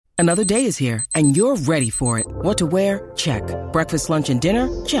Another day is here, and you're ready for it. What to wear? Check. Breakfast, lunch, and dinner?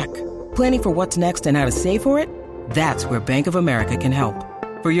 Check. Planning for what's next and how to save for it? That's where Bank of America can help.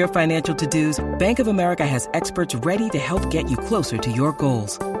 For your financial to-dos, Bank of America has experts ready to help get you closer to your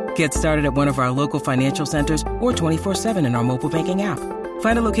goals. Get started at one of our local financial centers or 24/7 in our mobile banking app.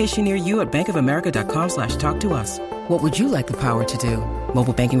 Find a location near you at bankofamerica.com/talktous. What would you like the power to do?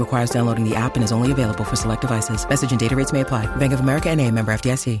 Mobile banking requires downloading the app and is only available for select devices. Message and data rates may apply. Bank of America N.A., member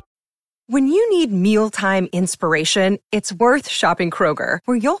FDIC. When you need mealtime inspiration, it's worth shopping Kroger,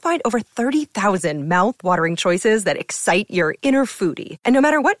 where you'll find over 30,000 mouth-watering choices that excite your inner foodie. And no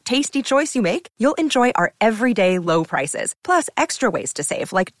matter what tasty choice you make, you'll enjoy our everyday low prices, plus extra ways to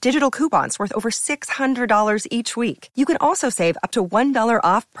save, like digital coupons worth over $600 each week. You can also save up to $1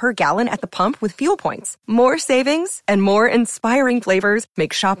 off per gallon at the pump with fuel points. More savings and more inspiring flavors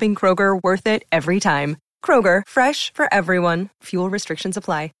make shopping Kroger worth it every time. Kroger, fresh for everyone. Fuel restrictions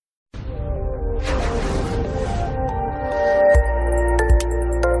apply.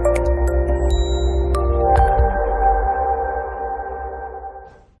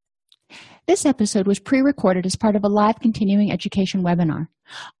 This episode was pre-recorded as part of a live continuing education webinar.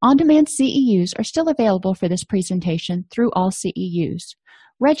 On-demand CEUs are still available for this presentation through All CEUs.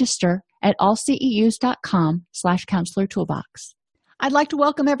 Register at allceus.com/counselor toolbox. I'd like to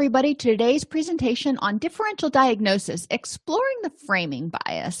welcome everybody to today's presentation on differential diagnosis, exploring the framing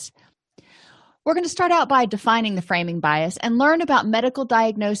bias. We're going to start out by defining the framing bias and learn about medical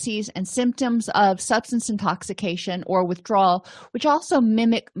diagnoses and symptoms of substance intoxication or withdrawal, which also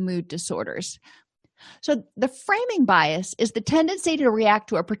mimic mood disorders. So the framing bias is the tendency to react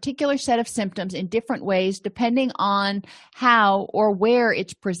to a particular set of symptoms in different ways depending on how or where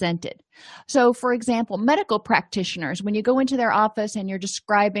it's presented. So, for example, medical practitioners, when you go into their office and you're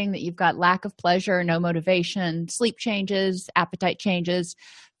describing that you've got lack of pleasure, no motivation, sleep changes, appetite changes,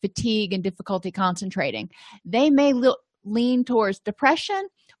 fatigue, and difficulty concentrating, they may lean towards depression,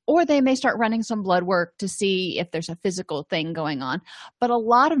 or they may start running some blood work to see if there's a physical thing going on. But a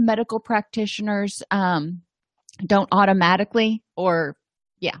lot of medical practitioners don't automatically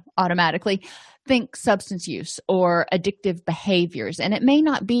think substance use or addictive behaviors. And it may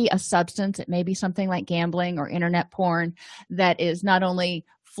not be a substance. It may be something like gambling or internet porn that is not only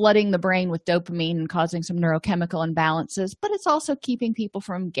flooding the brain with dopamine and causing some neurochemical imbalances, but it's also keeping people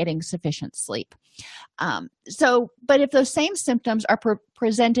from getting sufficient sleep. But if those same symptoms are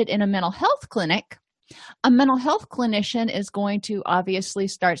presented in a mental health clinic, a mental health clinician is going to obviously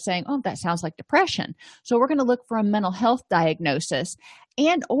start saying, oh, that sounds like depression. So we're going to look for a mental health diagnosis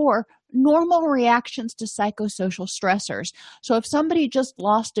and or normal reactions to psychosocial stressors. So if somebody just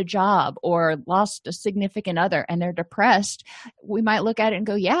lost a job or lost a significant other and they're depressed, we might look at it and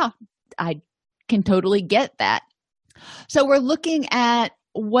go, yeah, I can totally get that. So we're looking at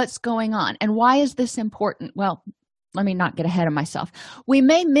what's going on. And why is this important? Well, let me not get ahead of myself. We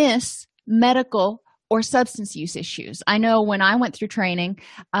may miss medical or substance use issues. I know when I went through training,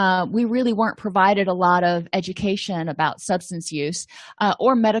 we really weren't provided a lot of education about substance use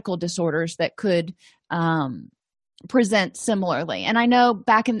or medical disorders that could present similarly. And I know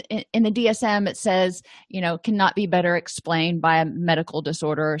back in the DSM, it says, cannot be better explained by a medical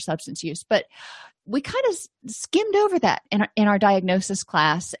disorder or substance use. But we kind of skimmed over that in our diagnosis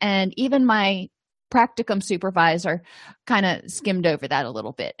class. And even my practicum supervisor kind of skimmed over that a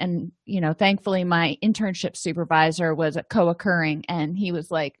little bit. And, thankfully my internship supervisor was co-occurring, and he was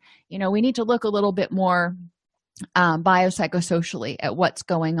like, we need to look a little bit more biopsychosocially at what's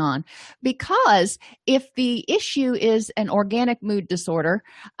going on, because if the issue is an organic mood disorder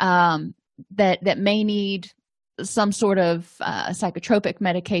that may need some sort of psychotropic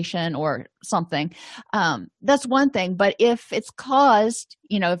medication or something, that's one thing. But if it's caused,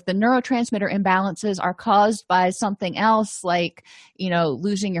 if the neurotransmitter imbalances are caused by something else, like,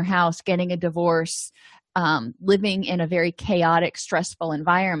 losing your house, getting a divorce, living in a very chaotic, stressful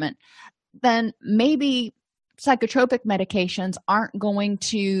environment, then maybe psychotropic medications aren't going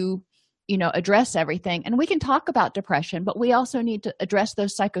to address everything. And we can talk about depression, but we also need to address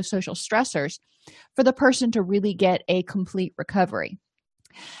those psychosocial stressors for the person to really get a complete recovery.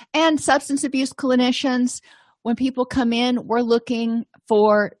 And substance abuse clinicians, when people come in, we're looking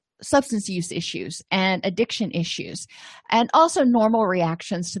for substance use issues and addiction issues, and also normal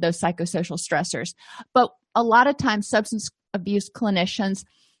reactions to those psychosocial stressors. But a lot of times, substance abuse clinicians,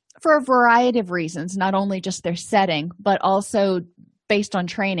 for a variety of reasons, not only just their setting, but also based on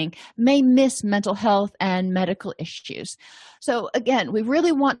training, may miss mental health and medical issues. So again, we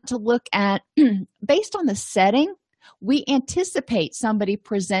really want to look at, based on the setting, we anticipate somebody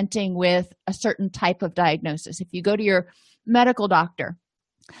presenting with a certain type of diagnosis. If you go to your medical doctor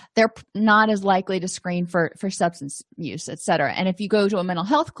they're not as likely to screen for substance use, et cetera. And if you go to a mental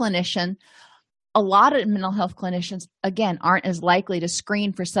health clinician, a lot of mental health clinicians, again, aren't as likely to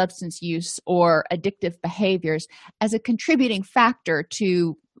screen for substance use or addictive behaviors as a contributing factor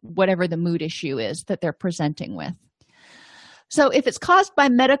to whatever the mood issue is that they're presenting with. So if it's caused by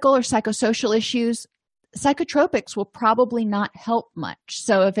medical or psychosocial issues, psychotropics will probably not help much.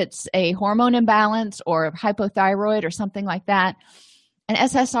 So if it's a hormone imbalance or hypothyroid or something like that, an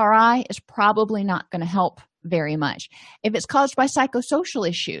SSRI is probably not going to help very much. If it's caused by psychosocial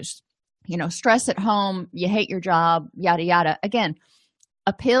issues, stress at home, you hate your job, yada, yada. Again,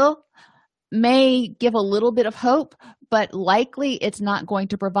 a pill may give a little bit of hope, but likely it's not going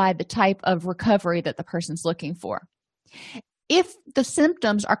to provide the type of recovery that the person's looking for. If the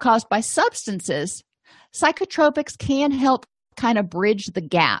symptoms are caused by substances, psychotropics can help kind of bridge the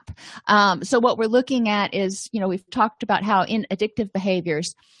gap. So what we're looking at is, we've talked about how in addictive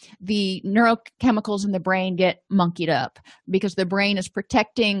behaviors, the neurochemicals in the brain get monkeyed up because the brain is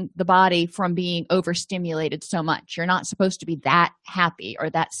protecting the body from being overstimulated so much. You're not supposed to be that happy or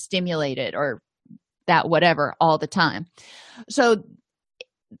that stimulated or that whatever all the time. So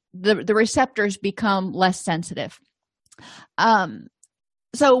the receptors become less sensitive.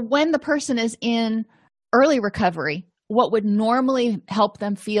 So when the person is in early recovery, what would normally help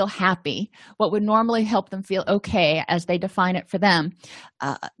them feel happy, what would normally help them feel okay as they define it for them,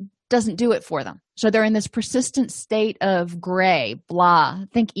 doesn't do it for them. So they're in this persistent state of gray, blah,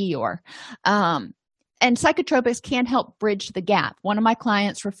 think Eeyore. And psychotropics can help bridge the gap. One of my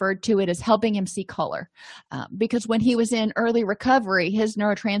clients referred to it as helping him see color because when he was in early recovery, his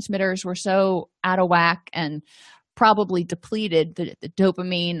neurotransmitters were so out of whack and probably depleted, the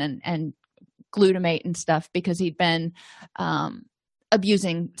dopamine and glutamate and stuff, because he'd been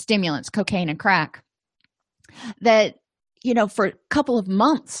abusing stimulants, cocaine and crack, that, for a couple of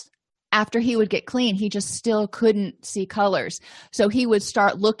months after he would get clean, he just still couldn't see colors. So he would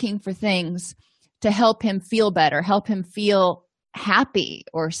start looking for things to help him feel better, help him feel happy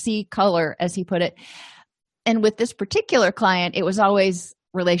or see color, as he put it. And with this particular client, it was always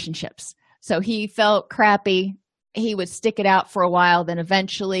relationships. So he felt crappy. He would stick it out for a while, then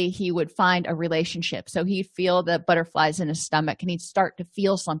eventually he would find a relationship. So he'd feel the butterflies in his stomach and he'd start to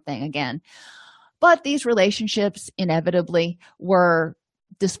feel something again. But these relationships inevitably were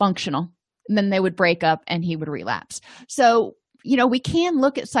dysfunctional. And then they would break up and he would relapse. So, we can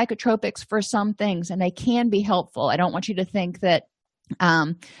look at psychotropics for some things and they can be helpful. I don't want you to think that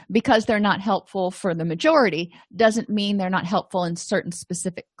because they're not helpful for the majority doesn't mean they're not helpful in certain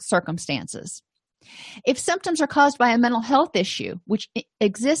specific circumstances. If symptoms are caused by a mental health issue, which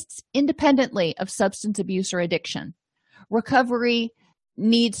exists independently of substance abuse or addiction, recovery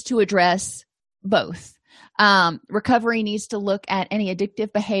needs to address both. Recovery needs to look at any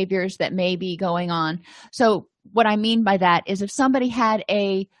addictive behaviors that may be going on. So what I mean by that is if somebody had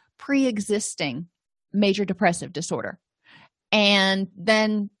a pre-existing major depressive disorder and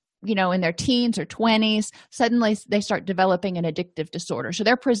then in their teens or 20s, suddenly they start developing an addictive disorder. So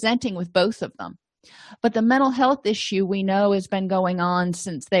they're presenting with both of them. But the mental health issue we know has been going on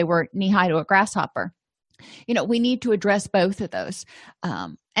since they were knee-high to a grasshopper. We need to address both of those.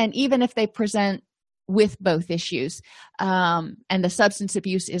 And even if they present with both issues and the substance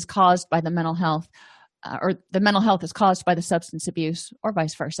abuse is caused by the mental health or the mental health is caused by the substance abuse or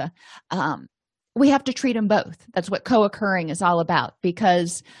vice versa, we have to treat them both. That's what co-occurring is all about,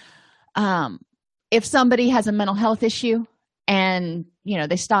 because if somebody has a mental health issue and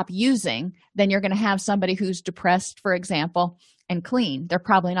they stop using, then you're going to have somebody who's depressed, for example, and clean. They're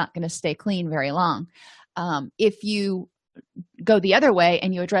probably not going to stay clean very long. If you go the other way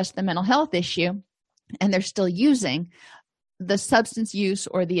and you address the mental health issue and they're still using, the substance use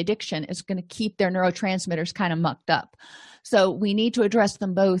or the addiction is going to keep their neurotransmitters kind of mucked up. So we need to address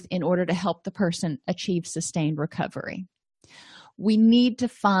them both in order to help the person achieve sustained recovery. We need to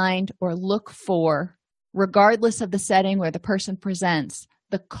find or look for, regardless of the setting where the person presents,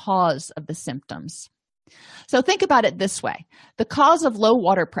 the cause of the symptoms. So think about it this way. The cause of low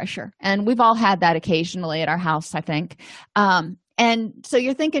water pressure, and we've all had that occasionally at our house, I think. And so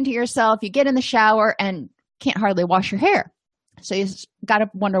you're thinking to yourself, you get in the shower and can't hardly wash your hair. So you got to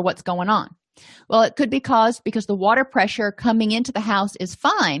wonder what's going on. Well, it could be caused because the water pressure coming into the house is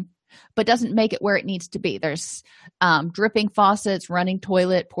fine, but doesn't make it where it needs to be. There's dripping faucets, running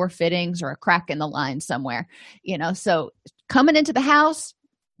toilet, poor fittings, or a crack in the line somewhere. So coming into the house,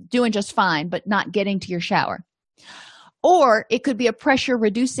 doing just fine, but not getting to your shower. Or it could be a pressure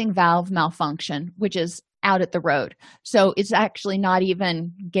reducing valve malfunction, which is out at the road. So it's actually not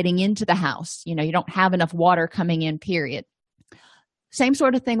even getting into the house. You don't have enough water coming in, period. Same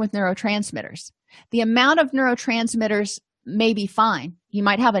sort of thing with neurotransmitters. The amount of neurotransmitters may be fine. You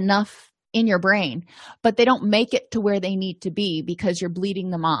might have enough in your brain, but they don't make it to where they need to be because you're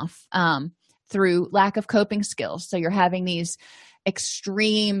bleeding them off through lack of coping skills. So you're having these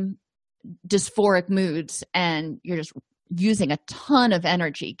extreme dysphoric moods and you're just using a ton of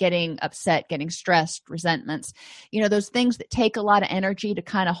energy, getting upset, getting stressed, resentments, those things that take a lot of energy to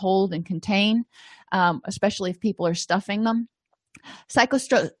kind of hold and contain, especially if people are stuffing them.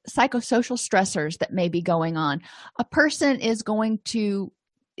 Psychosocial stressors that may be going on. A person is going to,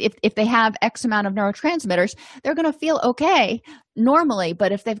 if they have X amount of neurotransmitters, they're going to feel okay normally,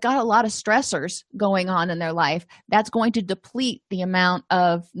 but if they've got a lot of stressors going on in their life, that's going to deplete the amount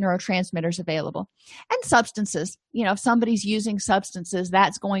of neurotransmitters available. And substances, if somebody's using substances,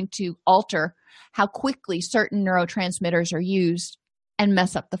 that's going to alter how quickly certain neurotransmitters are used and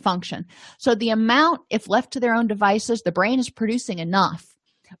mess up the function. So the amount, if left to their own devices, the brain is producing enough,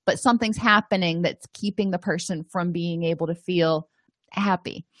 but something's happening that's keeping the person from being able to feel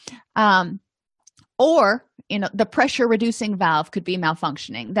happy. Or the pressure reducing valve could be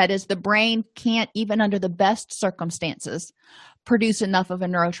malfunctioning. That is, the brain can't, even under the best circumstances, produce enough of a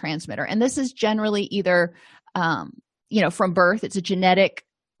neurotransmitter. And this is generally either from birth, it's a genetic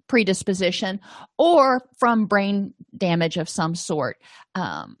predisposition, or from brain damage of some sort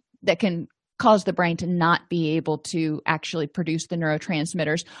that can cause the brain to not be able to actually produce the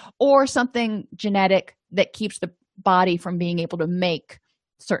neurotransmitters, or something genetic that keeps the body from being able to make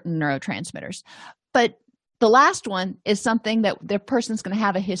certain neurotransmitters. But the last one is something that the person's going to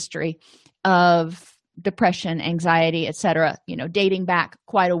have a history of depression, anxiety, etc., dating back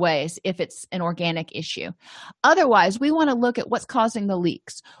quite a ways if it's an organic issue. Otherwise, we want to look at what's causing the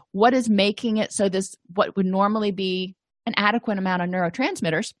leaks. What is making it so what would normally be an adequate amount of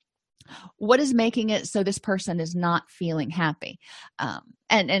neurotransmitters, what is making it so this person is not feeling happy?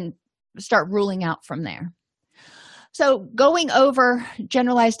 And start ruling out from there. So going over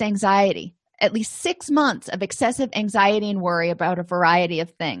generalized anxiety, at least 6 months of excessive anxiety and worry about a variety of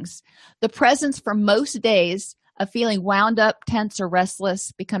things. The presence for most days of feeling wound up, tense, or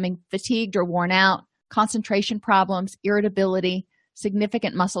restless, becoming fatigued or worn out, concentration problems, irritability,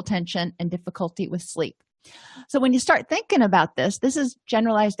 significant muscle tension, and difficulty with sleep. So when you start thinking about this is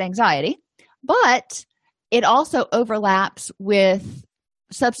generalized anxiety, but it also overlaps with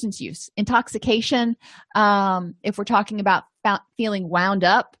substance use, intoxication. If we're talking about feeling wound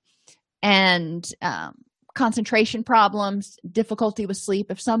up, and concentration problems, difficulty with sleep,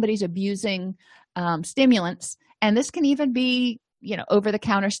 if somebody's abusing stimulants, and this can even be,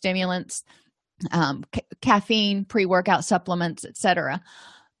 over-the-counter stimulants, caffeine, pre-workout supplements, etc.,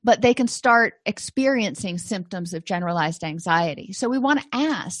 but they can start experiencing symptoms of generalized anxiety. So we want to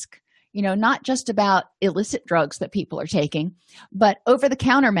ask, not just about illicit drugs that people are taking, but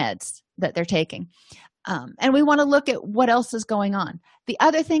over-the-counter meds that they're taking. And we want to look at what else is going on. The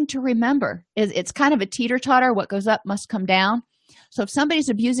other thing to remember is it's kind of a teeter-totter. What goes up must come down. So if somebody's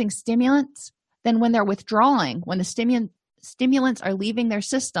abusing stimulants, then when they're withdrawing, when the stimulants are leaving their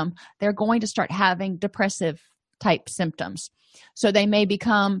system, they're going to start having depressive type symptoms. So they may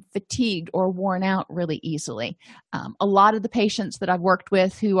become fatigued or worn out really easily. A lot of the patients that I've worked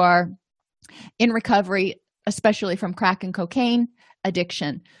with who are in recovery, especially from crack and cocaine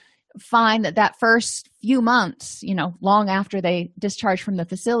addiction, find that first few months, long after they discharge from the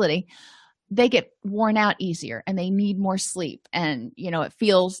facility, they get worn out easier and they need more sleep. And, it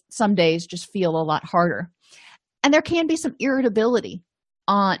feels, some days just feel a lot harder. And there can be some irritability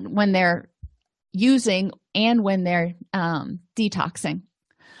when they're using and when they're detoxing.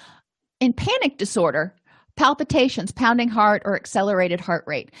 In panic disorder, palpitations, pounding heart, or accelerated heart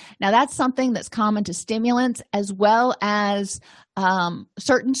rate. Now, that's something that's common to stimulants as well as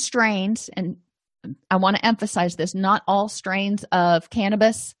certain strains, and I want to emphasize this, not all strains of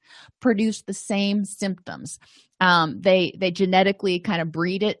cannabis produce the same symptoms. They genetically kind of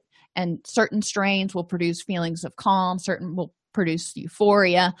breed it, and certain strains will produce feelings of calm, certain will produce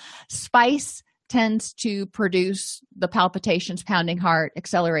euphoria. Spice tends to produce the palpitations, pounding heart,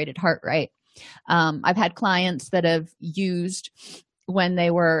 accelerated heart rate. I've had clients that have used when they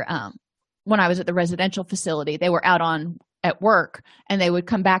were when I was at the residential facility, they were out at work and they would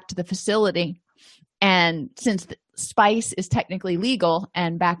come back to the facility, and since spice is technically legal,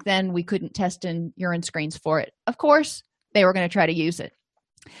 and back then we couldn't test in urine screens for it, of course they were going to try to use it.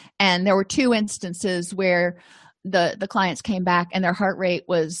 And there were 2 instances where the clients came back and their heart rate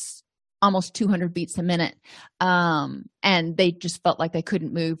was almost 200 beats a minute, and they just felt like they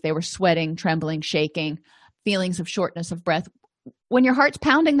couldn't move. They were sweating, trembling, shaking, feelings of shortness of breath. When your heart's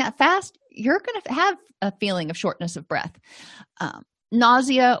pounding that fast, you're going to have a feeling of shortness of breath.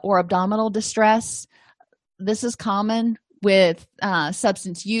 Nausea or abdominal distress. This is common with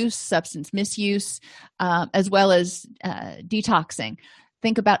substance use, substance misuse, as well as detoxing.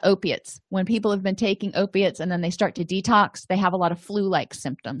 Think about opiates. When people have been taking opiates and then they start to detox, they have a lot of flu-like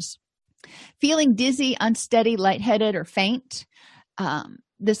symptoms. Feeling dizzy, unsteady, lightheaded, or faint.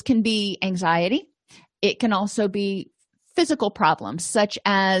 This can be anxiety. It can also be physical problems, such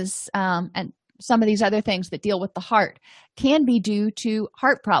as, and some of these other things that deal with the heart can be due to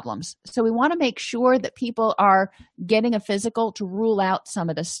heart problems. So we want to make sure that people are getting a physical to rule out some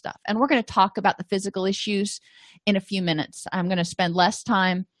of this stuff. And we're going to talk about the physical issues in a few minutes. I'm going to spend less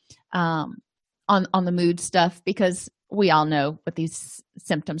time on the mood stuff because we all know what these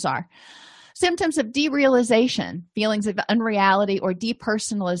symptoms are. Symptoms of derealization, feelings of unreality or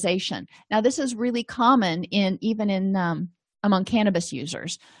depersonalization. Now, this is really common among cannabis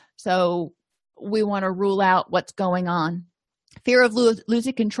users. So we want to rule out what's going on. Fear of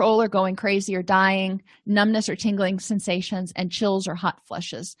losing control or going crazy or dying, numbness or tingling sensations, and chills or hot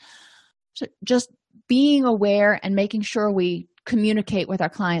flushes. So just being aware and making sure we communicate with our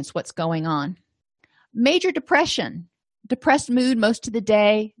clients what's going on. Major depression, depressed mood most of the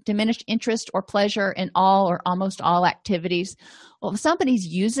day, diminished interest or pleasure in all or almost all activities. Well, if somebody's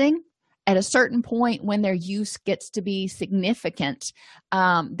using, at a certain point when their use gets to be significant,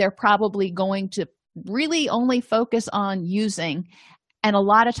 they're probably going to really only focus on using. And a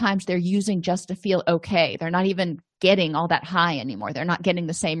lot of times they're using just to feel okay. They're not even getting all that high anymore. They're not getting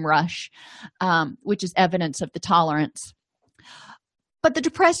the same rush, which is evidence of the tolerance. But the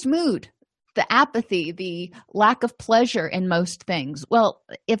depressed mood, the apathy, the lack of pleasure in most things. Well,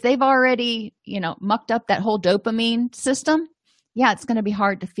 if they've already, mucked up that whole dopamine system, it's going to be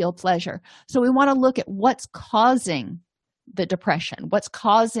hard to feel pleasure. So we want to look at what's causing the depression, what's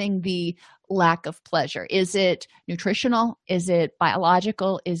causing the lack of pleasure. Is it nutritional? Is it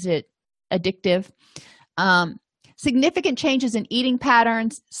biological? Is it addictive? Significant changes in eating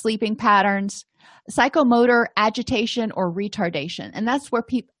patterns, sleeping patterns, psychomotor agitation or retardation. And that's where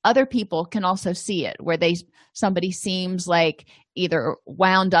other people can also see it, where somebody seems like either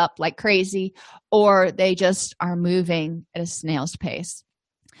wound up like crazy or they just are moving at a snail's pace.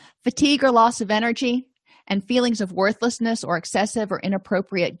 Fatigue or loss of energy and feelings of worthlessness or excessive or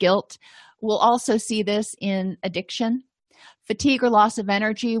inappropriate guilt. We'll also see this in addiction. Fatigue or loss of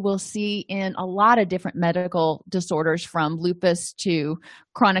energy we'll see in a lot of different medical disorders, from lupus to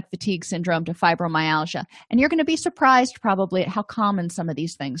chronic fatigue syndrome to fibromyalgia. And you're going to be surprised probably at how common some of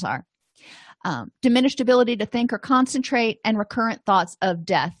these things are. Diminished ability to think or concentrate, and recurrent thoughts of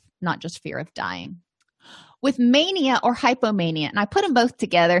death, not just fear of dying. With mania or hypomania, and I put them both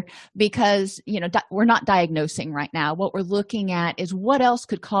together because, we're not diagnosing right now. What we're looking at is what else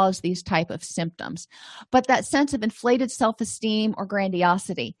could cause these type of symptoms. But that sense of inflated self-esteem or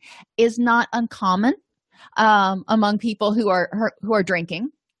grandiosity is not uncommon among people who are drinking.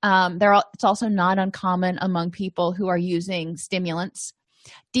 It's also not uncommon among people who are using stimulants.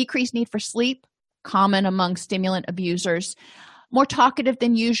 Decreased need for sleep, common among stimulant abusers. More talkative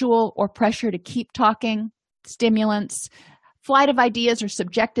than usual or pressure to keep talking, stimulants. Flight of ideas or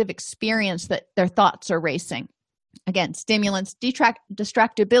subjective experience that their thoughts are racing. Again, stimulants.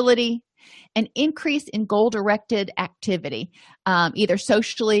 Distractibility, an increase in goal-directed activity, either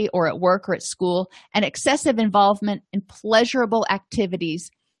socially or at work or at school, and excessive involvement in pleasurable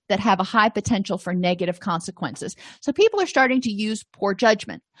activities that have a high potential for negative consequences. So people are starting to use poor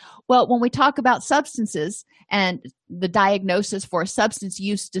judgment. Well, when we talk about substances and the diagnosis for a substance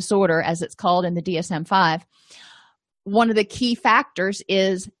use disorder, as it's called in the DSM-5, one of the key factors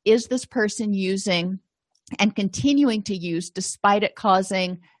is this person using and continuing to use despite it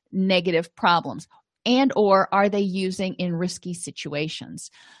causing negative problems, and or are they using in risky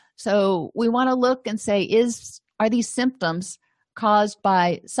situations? So we want to look and say, are these symptoms caused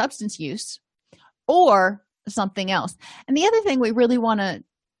by substance use or something else? And the other thing we really want to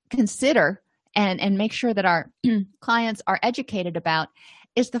consider and make sure that our clients are educated about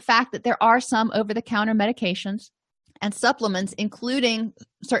is the fact that there are some over-the-counter medications and supplements, including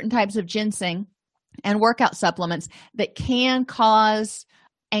certain types of ginseng and workout supplements, that can cause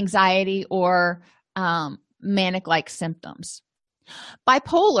anxiety or manic-like symptoms.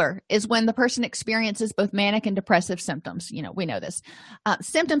 Bipolar is when the person experiences both manic and depressive symptoms. We know this.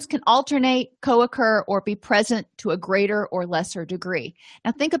 Symptoms can alternate, co-occur, or be present to a greater or lesser degree.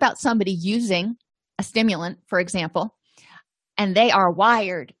 Now, think about somebody using a stimulant, for example, and they are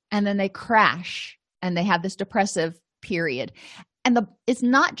wired, and then they crash, and they have this depressive period. And it's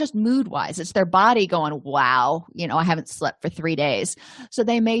not just mood-wise. It's their body going, wow, I haven't slept for 3 days. So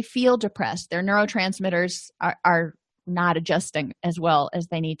they may feel depressed. Their neurotransmitters are not adjusting as well as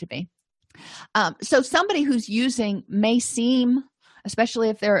they need to be. So somebody who's using may seem, especially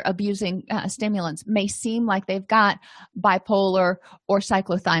if they're abusing stimulants, may seem like they've got bipolar or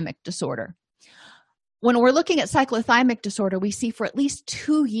cyclothymic disorder. When we're looking at cyclothymic disorder, we see for at least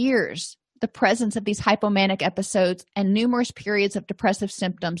 2 years the presence of these hypomanic episodes and numerous periods of depressive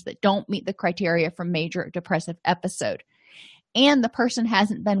symptoms that don't meet the criteria for major depressive episode. And the person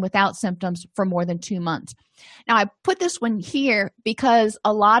hasn't been without symptoms for more than 2 months. Now, I put this one here because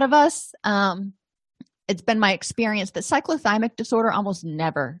a lot of us, it's been my experience that cyclothymic disorder almost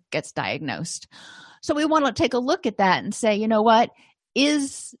never gets diagnosed. So we want to take a look at that and say, you know what,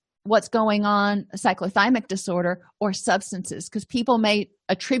 is what's going on a cyclothymic disorder or substances? Because people may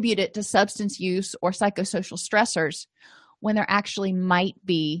attribute it to substance use or psychosocial stressors when there actually might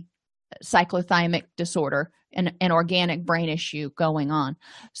be cyclothymic disorder, an organic brain issue going on.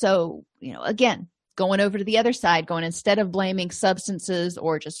 So, again, going over to the other side, going instead of blaming substances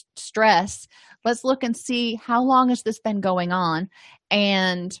or just stress, let's look and see how long has this been going on,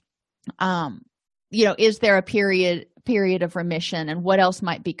 and is there a period of remission, and what else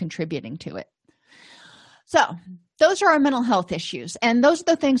might be contributing to it. So those are our mental health issues, and those are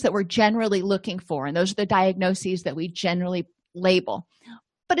the things that we're generally looking for, and those are the diagnoses that we generally label.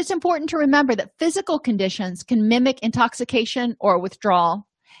 But it's important to remember that physical conditions can mimic intoxication or withdrawal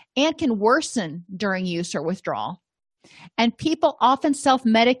and can worsen during use or withdrawal. And people often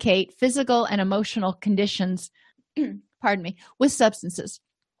self-medicate physical and emotional conditions, with substances.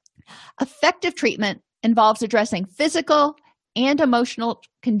 Effective treatment involves addressing physical and emotional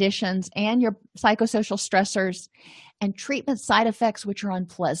conditions and your psychosocial stressors and treatment side effects which are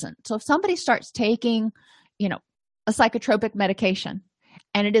unpleasant. So if somebody starts taking, a psychotropic medication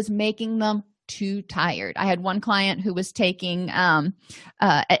and it is making them too tired. I had one client who was taking atypical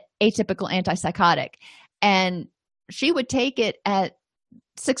antipsychotic, and she would take it at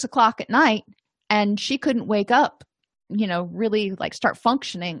 6:00 at night, and she couldn't wake up, really start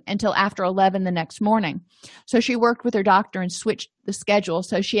functioning until after 11 the next morning. So she worked with her doctor and switched the schedule.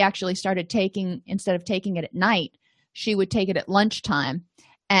 So she actually started taking, instead of taking it at night, she would take it at lunchtime,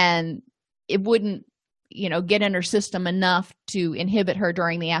 and it wouldn't, get in her system enough to inhibit her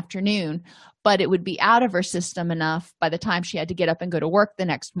during the afternoon, but it would be out of her system enough by the time she had to get up and go to work the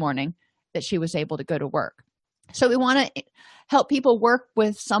next morning that she was able to go to work. So we want to help people work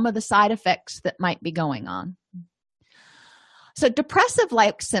with some of the side effects that might be going on. So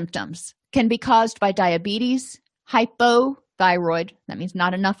depressive-like symptoms can be caused by diabetes, hypothyroid, that means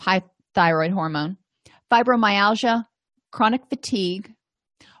not enough thyroid hormone, fibromyalgia, chronic fatigue,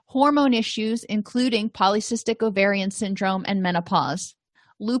 hormone issues including polycystic ovarian syndrome and menopause,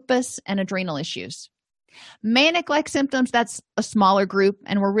 lupus, and adrenal issues. Manic-like symptoms, that's a smaller group,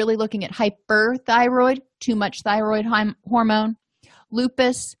 and we're really looking at hyperthyroid, too much thyroid hormone,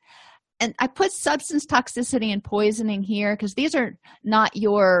 lupus, and I put substance toxicity and poisoning here because these are not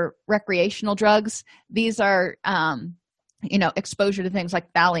your recreational drugs. These are, exposure to things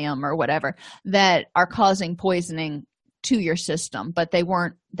like Valium or whatever that are causing poisoning to your system, but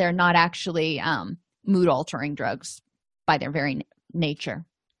they're not actually mood-altering drugs by their very nature.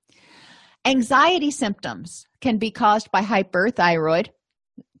 Anxiety symptoms can be caused by hyperthyroid,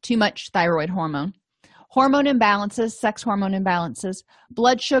 too much thyroid hormone, hormone imbalances, sex hormone imbalances,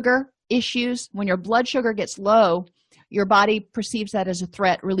 blood sugar issues. When your blood sugar gets low, your body perceives that as a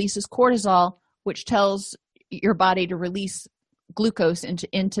threat, releases cortisol, which tells your body to release glucose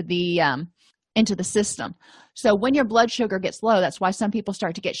into the system. So when your blood sugar gets low, that's why some people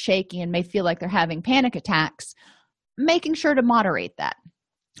start to get shaky and may feel like they're having panic attacks, making sure to moderate that.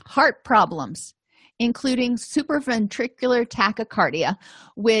 Heart problems, including supraventricular tachycardia,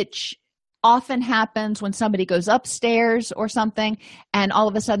 which often happens when somebody goes upstairs or something and all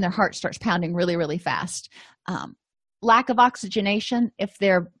of a sudden their heart starts pounding really, really fast. Lack of oxygenation, if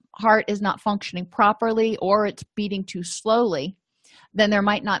their heart is not functioning properly or it's beating too slowly, then there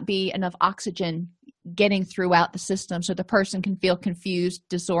might not be enough oxygen getting throughout the system, so the person can feel confused,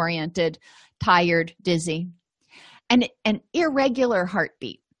 disoriented, tired, dizzy. And an irregular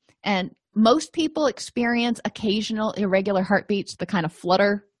heartbeat. And most people experience occasional irregular heartbeats, the kind of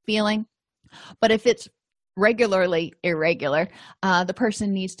flutter feeling. But if it's regularly irregular, the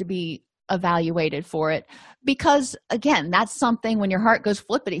person needs to be evaluated for it because, again, that's something when your heart goes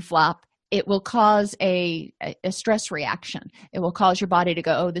flippity-flop, it will cause a stress reaction. It will cause your body to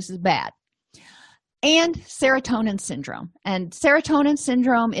go, oh, this is bad. And serotonin syndrome. And serotonin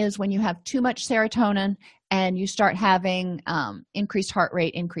syndrome is when you have too much serotonin and you start having increased heart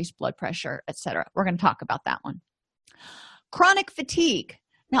rate, increased blood pressure, etc. We're going to talk about that one. Chronic fatigue.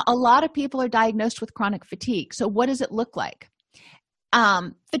 Now, a lot of people are diagnosed with chronic fatigue. So what does it look like?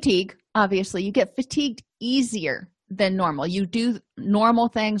 Fatigue, obviously. You get fatigued easier than normal. You do normal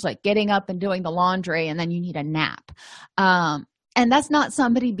things like getting up and doing the laundry, and then you need a nap. And that's not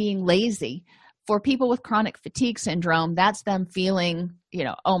somebody being lazy. For people with chronic fatigue syndrome, that's them feeling,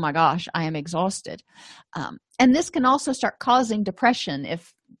 oh my gosh, I am exhausted. And this can also start causing depression.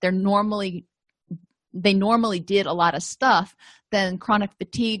 If they normally did a lot of stuff, then chronic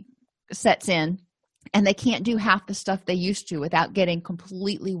fatigue sets in and they can't do half the stuff they used to without getting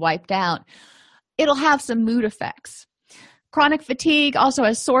completely wiped out. It'll have some mood effects. Chronic fatigue also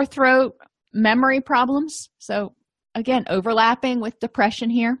has sore throat, memory problems. So again, overlapping with depression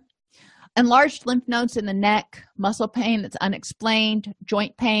here. Enlarged lymph nodes in the neck, muscle pain that's unexplained,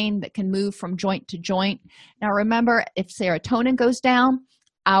 joint pain that can move from joint to joint. Now remember, if serotonin goes down,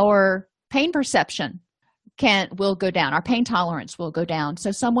 our pain perception will go down. Our pain tolerance will go down.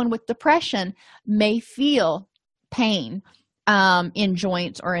 So someone with depression may feel pain in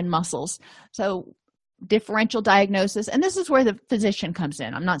joints or in muscles. So differential diagnosis, and this is where the physician comes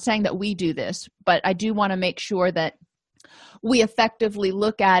in. I'm not saying that we do this, but I do want to make sure that we effectively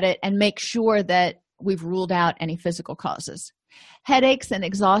look at it and make sure that we've ruled out any physical causes. Headaches and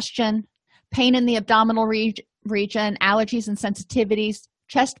exhaustion, pain in the abdominal region, allergies and sensitivities,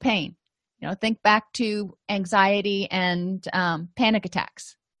 chest pain. Think back to anxiety and panic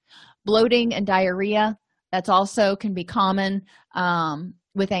attacks. Bloating and diarrhea, that's also can be common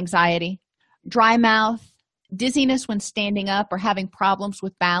with anxiety. Dry mouth, dizziness when standing up or having problems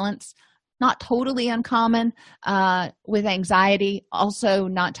with balance, not totally uncommon with anxiety, also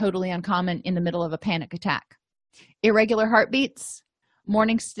not totally uncommon in the middle of a panic attack. Irregular heartbeats,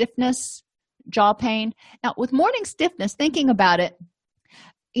 morning stiffness, jaw pain. Now, with morning stiffness, thinking about it,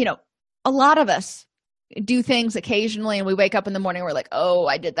 a lot of us do things occasionally and we wake up in the morning and we're like, oh,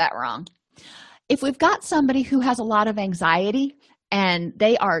 I did that wrong. If we've got somebody who has a lot of anxiety and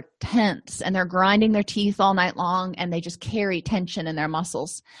they are tense and they're grinding their teeth all night long and they just carry tension in their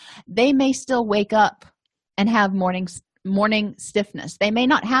muscles, they may still wake up and have morning stiffness. They may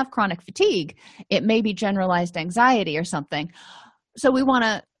not have chronic fatigue. It may be generalized anxiety or something. So we want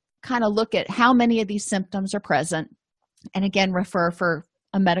to kind of look at how many of these symptoms are present and again refer for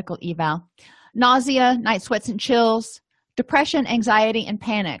a medical eval. Nausea, night sweats and chills, depression, anxiety, and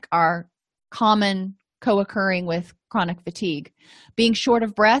panic are common co-occurring with chronic fatigue. Being short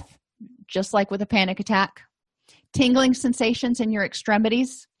of breath, just like with a panic attack. Tingling sensations in your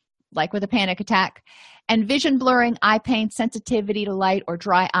extremities, like with a panic attack. And vision blurring, eye pain, sensitivity to light or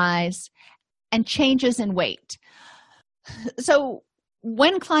dry eyes, and changes in weight. So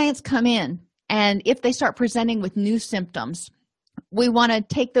when clients come in and if they start presenting with new symptoms, we want to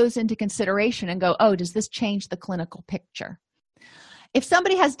take those into consideration and go, oh, does this change the clinical picture? If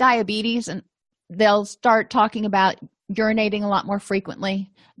somebody has diabetes, and they'll start talking about urinating a lot more frequently,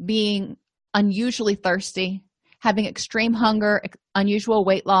 being unusually thirsty, having extreme hunger, unusual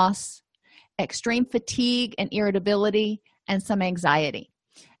weight loss, extreme fatigue and irritability, and some anxiety.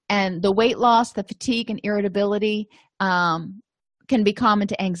 And the weight loss, the fatigue and irritability can be common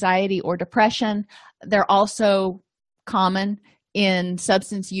to anxiety or depression. They're also common in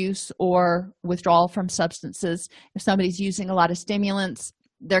substance use or withdrawal from substances. If somebody's using a lot of stimulants,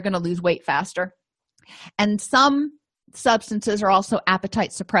 they're going to lose weight faster. And some substances are also appetite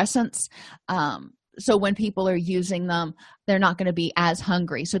suppressants. So when people are using them, they're not going to be as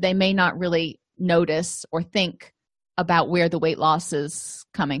hungry. So they may not really notice or think about where the weight loss is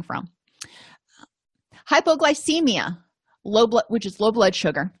coming from. Hypoglycemia, which is low blood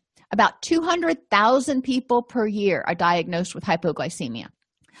sugar. About 200,000 people per year are diagnosed with hypoglycemia.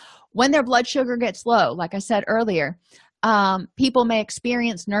 When their blood sugar gets low, like I said earlier, people may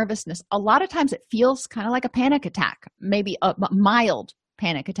experience nervousness. A lot of times it feels kind of like a panic attack, maybe a mild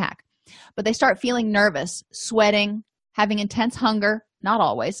panic attack. But they start feeling nervous, sweating, having intense hunger, not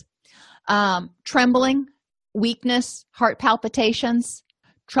always, trembling, weakness, heart palpitations,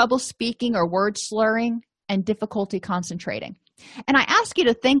 trouble speaking or word slurring, and difficulty concentrating. And I ask you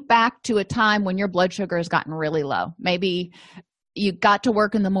to think back to a time when your blood sugar has gotten really low. Maybe you got to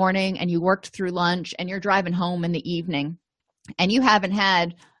work in the morning and you worked through lunch and you're driving home in the evening and you haven't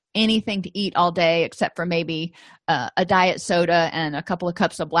had anything to eat all day except for maybe a diet soda and a couple of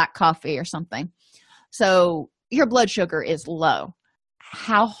cups of black coffee or something. So your blood sugar is low.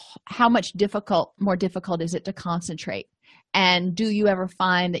 How much more difficult is it to concentrate? And do you ever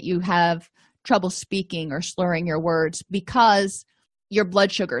find that you have trouble speaking or slurring your words because your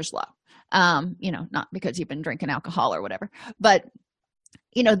blood sugar is low? Not because you've been drinking alcohol or whatever, but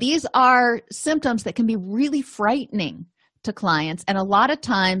these are symptoms that can be really frightening to clients. And a lot of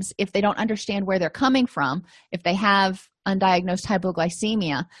times, if they don't understand where they're coming from, if they have undiagnosed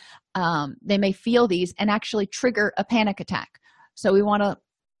hypoglycemia, they may feel these and actually trigger a panic attack. So we want to,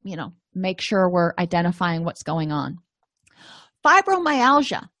 make sure we're identifying what's going on.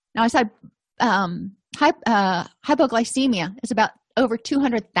 Fibromyalgia. Now, I said hypoglycemia is about over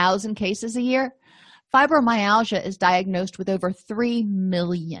 200,000 cases a year. Fibromyalgia is diagnosed with over 3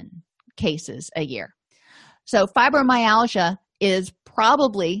 million cases a year. So fibromyalgia is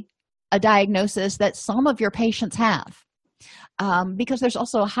probably a diagnosis that some of your patients have, because there's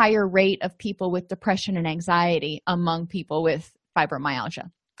also a higher rate of people with depression and anxiety among people with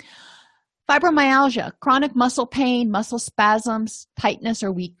fibromyalgia. Fibromyalgia, chronic muscle pain, muscle spasms, tightness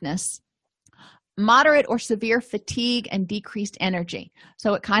or weakness. Moderate or severe fatigue and decreased energy.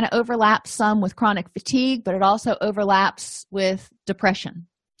 So it kind of overlaps some with chronic fatigue, but it also overlaps with depression.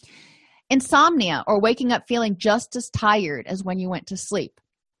 Insomnia, or waking up feeling just as tired as when you went to sleep.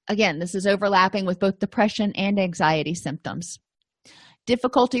 Again, this is overlapping with both depression and anxiety symptoms.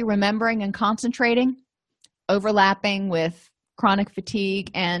 Difficulty remembering and concentrating, overlapping with chronic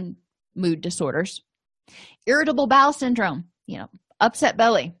fatigue and mood disorders. Irritable bowel syndrome, upset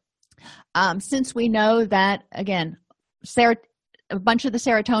belly. Since we know that, again, a bunch of the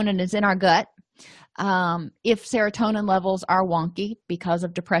serotonin is in our gut, if serotonin levels are wonky because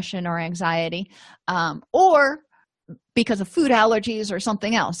of depression or anxiety, or because of food allergies or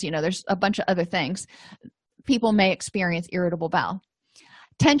something else, there's a bunch of other things, people may experience irritable bowel.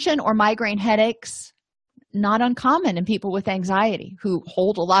 Tension or migraine headaches, not uncommon in people with anxiety who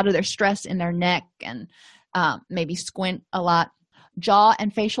hold a lot of their stress in their neck and maybe squint a lot. Jaw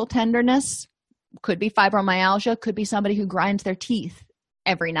and facial tenderness, could be fibromyalgia, could be somebody who grinds their teeth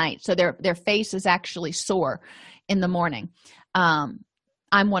every night, so their face is actually sore in the morning.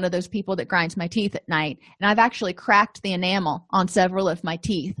 I'm one of those people that grinds my teeth at night, and I've actually cracked the enamel on several of my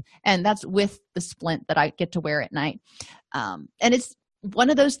teeth, and that's with the splint that I get to wear at night. And it's one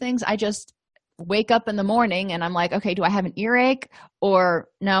of those things, I just wake up in the morning and I'm like, okay, do I have an earache? Or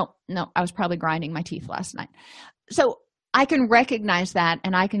no, I was probably grinding my teeth last night. So I can recognize that,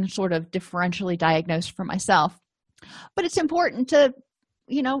 and I can sort of differentially diagnose for myself. But it's important to,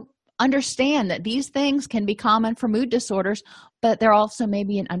 understand that these things can be common for mood disorders, but there also may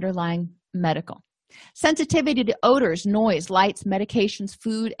be an underlying medical. Sensitivity to odors, noise, lights, medications,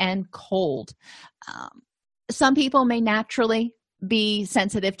 food, and cold. Some people may naturally be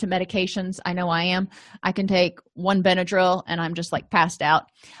sensitive to medications. I know I am. I can take one Benadryl and I'm just like passed out.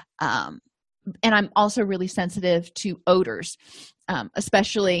 And I'm also really sensitive to odors,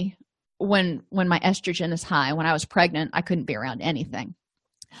 especially when my estrogen is high. When I was pregnant, I couldn't be around anything.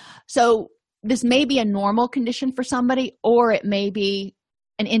 So this may be a normal condition for somebody, or it may be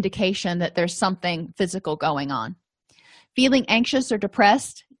an indication that there's something physical going on. Feeling anxious or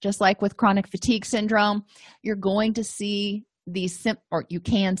depressed, just like with chronic fatigue syndrome, you're going to see you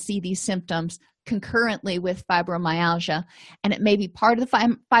can see these symptoms concurrently with fibromyalgia, and it may be part of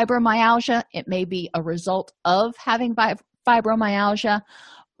the fibromyalgia, it may be a result of having fibromyalgia,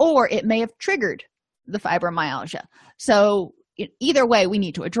 or it may have triggered the fibromyalgia. So either way, we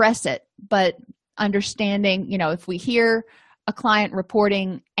need to address it, but understanding, if we hear a client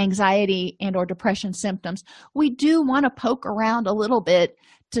reporting anxiety and or depression symptoms, we do want to poke around a little bit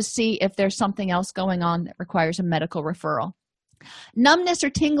to see if there's something else going on that requires a medical referral. Numbness or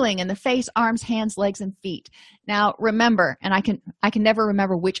tingling in the face, arms, hands, legs, and feet. Now, remember, and I can never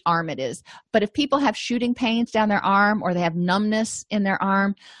remember which arm it is, but if people have shooting pains down their arm or they have numbness in their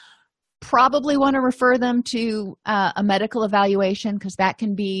arm, probably want to refer them to a medical evaluation, because that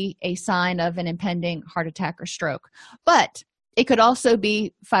can be a sign of an impending heart attack or stroke. But it could also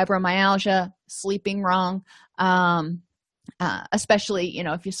be fibromyalgia, sleeping wrong, especially,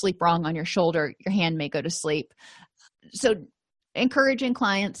 if you sleep wrong on your shoulder, your hand may go to sleep. So encouraging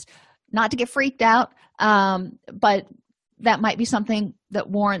clients not to get freaked out, but that might be something that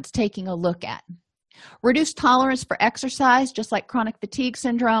warrants taking a look at. Reduced tolerance for exercise, just like chronic fatigue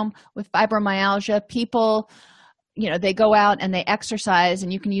syndrome with fibromyalgia. People, they go out and they exercise,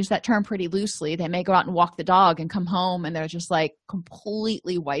 and you can use that term pretty loosely. They may go out and walk the dog and come home and they're just like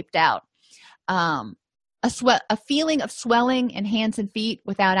completely wiped out. A feeling of swelling in hands and feet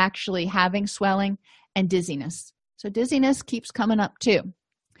without actually having swelling, and dizziness. So dizziness keeps coming up too.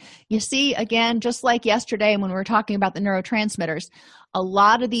 You see, again, just like yesterday when we were talking about the neurotransmitters, a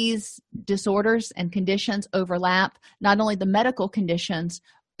lot of these disorders and conditions overlap not only the medical conditions,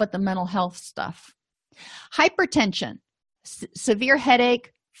 but the mental health stuff. Hypertension, severe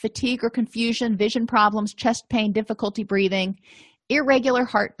headache, fatigue or confusion, vision problems, chest pain, difficulty breathing, irregular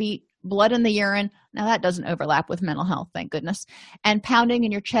heartbeat, blood in the urine, Now, that doesn't overlap with mental health, thank goodness. And pounding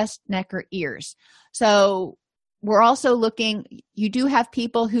in your chest, neck, or ears. So we're also looking, you do have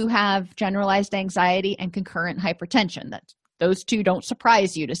people who have generalized anxiety and concurrent hypertension. Those two don't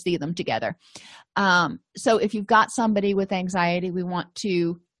surprise you to see them together. So if you've got somebody with anxiety, we want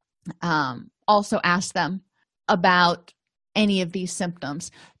to also ask them about any of these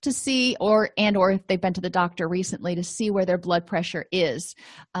symptoms to see, or if they've been to the doctor recently, to see where their blood pressure is.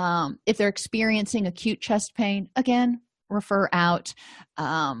 If they're experiencing acute chest pain, again, refer out,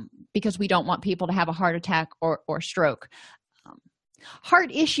 because we don't want people to have a heart attack or stroke.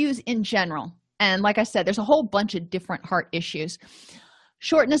 Heart issues in general, and like I said, there's a whole bunch of different heart issues.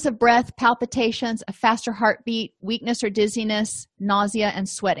 Shortness of breath, palpitations, a faster heartbeat, weakness or dizziness, nausea, and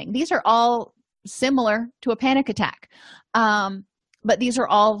sweating. These are all similar to a panic attack, but these are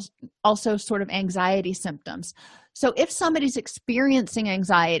all also sort of anxiety symptoms. So if somebody's experiencing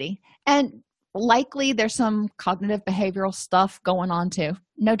anxiety, and likely there's some cognitive behavioral stuff going on too,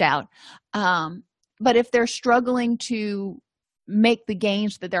 no doubt, but if they're struggling to make the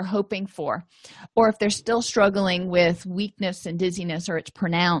gains that they're hoping for, or if they're still struggling with weakness and dizziness, or it's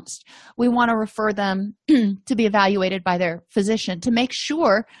pronounced, we want to refer them to be evaluated by their physician to make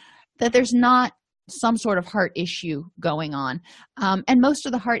sure that there's not some sort of heart issue going on. And most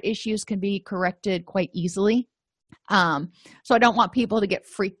of the heart issues can be corrected quite easily. So I don't want people to get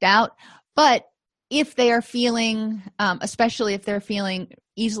freaked out, but if they are feeling, especially if they're feeling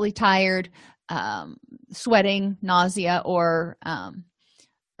easily tired, sweating, nausea, or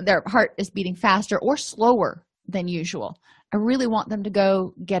their heart is beating faster or slower than usual, I really want them to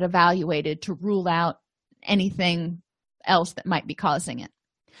go get evaluated to rule out anything else that might be causing it.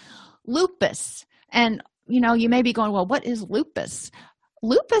 Lupus. And, you may be going, well, what is lupus?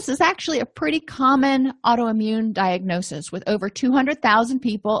 Lupus is actually a pretty common autoimmune diagnosis, with over 200,000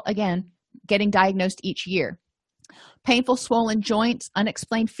 people, again, getting diagnosed each year. Painful swollen joints,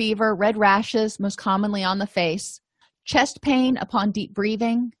 unexplained fever, red rashes, most commonly on the face, chest pain upon deep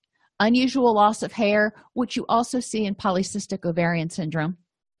breathing, unusual loss of hair, which you also see in polycystic ovarian syndrome,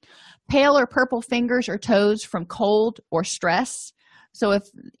 pale or purple fingers or toes from cold or stress. So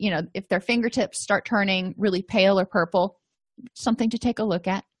if their fingertips start turning really pale or purple, something to take a look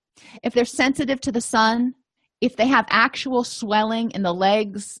at. If they're sensitive to the sun, if they have actual swelling in the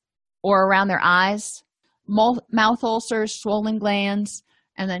legs or around their eyes, mouth ulcers, swollen glands,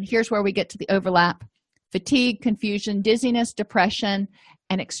 and then here's where we get to the overlap: fatigue, confusion, dizziness, depression,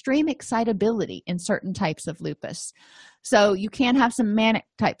 and extreme excitability in certain types of lupus. So you can have some manic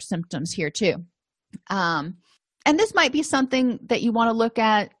type symptoms here too. And this might be something that you want to look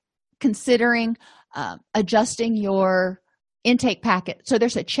at considering adjusting your intake packet. So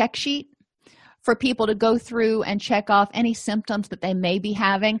there's a check sheet for people to go through and check off any symptoms that they may be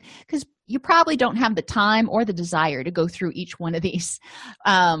having, because you probably don't have the time or the desire to go through each one of these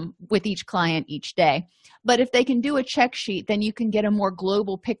with each client each day. But if they can do a check sheet, then you can get a more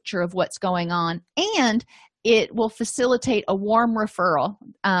global picture of what's going on, and it will facilitate a warm referral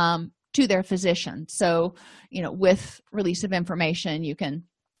to their physician. So, with release of information, you can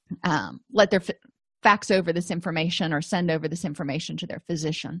let their fax over this information or send over this information to their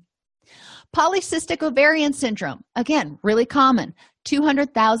physician. Polycystic ovarian syndrome, again, really common,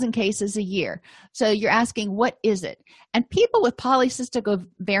 200,000 cases a year. So you're asking, what is it? And people with polycystic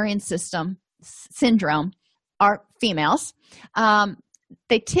ovarian syndrome are females.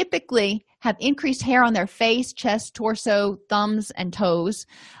 They typically have increased hair on their face, chest, torso, thumbs, and toes,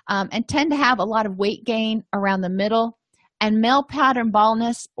 and tend to have a lot of weight gain around the middle, and male pattern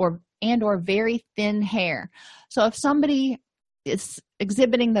baldness or very thin hair. So if somebody is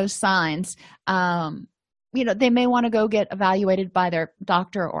exhibiting those signs, they may want to go get evaluated by their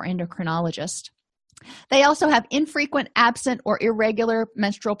doctor or endocrinologist. They also have infrequent, absent, or irregular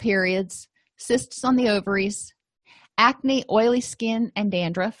menstrual periods, cysts on the ovaries, acne, oily skin, and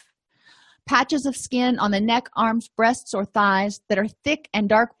dandruff, patches of skin on the neck, arms, breasts, or thighs that are thick and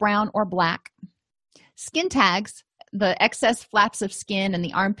dark brown or black, skin tags, the excess flaps of skin in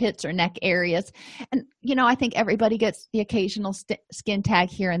the armpits or neck areas. And, I think everybody gets the occasional skin tag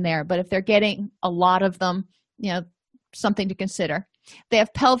here and there, but if they're getting a lot of them, something to consider. They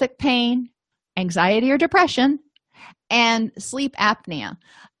have pelvic pain, anxiety or depression, and sleep apnea.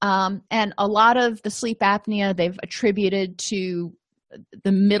 And a lot of the sleep apnea they've attributed to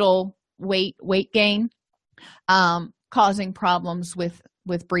the middle weight gain, causing problems with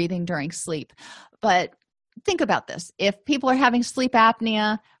breathing during sleep. But think about this. If people are having sleep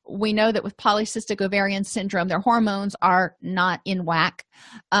apnea, we know that with polycystic ovarian syndrome, their hormones are not in whack,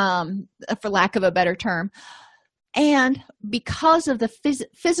 for lack of a better term. And because of the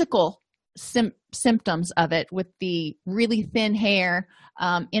physical symptoms of it, with the really thin hair,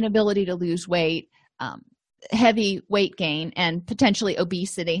 inability to lose weight, heavy weight gain, and potentially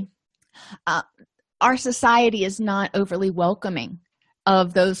obesity. Our society is not overly welcoming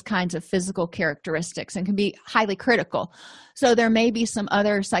of those kinds of physical characteristics and can be highly critical. So there may be some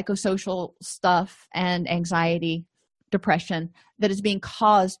other psychosocial stuff and anxiety, depression that is being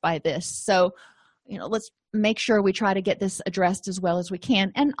caused by this. So, let's make sure we try to get this addressed as well as we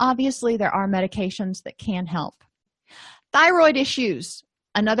can. And obviously there are medications that can help. Thyroid issues,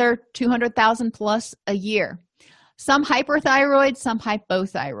 another 200,000 plus a year. Some hyperthyroid, some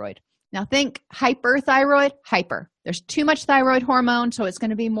hypothyroid. Now think hyperthyroid, hyper. There's too much thyroid hormone, so it's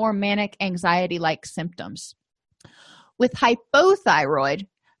going to be more manic anxiety-like symptoms. With hypothyroid,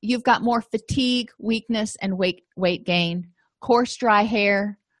 you've got more fatigue, weakness, and weight gain, coarse, dry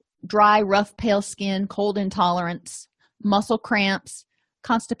hair, dry, rough, pale skin, cold intolerance, muscle cramps,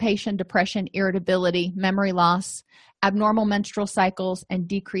 constipation, depression, irritability, memory loss, abnormal menstrual cycles, and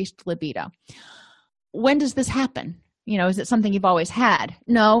decreased libido. When does this happen? Is it something you've always had?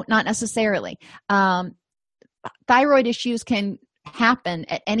 No, not necessarily. Thyroid issues can happen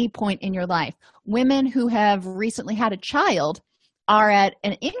at any point in your life. Women who have recently had a child are at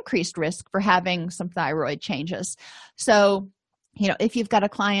an increased risk for having some thyroid changes. So, if you've got a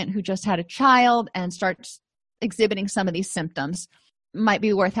client who just had a child and starts exhibiting some of these symptoms, might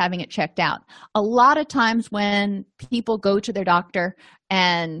be worth having it checked out. A lot of times when people go to their doctor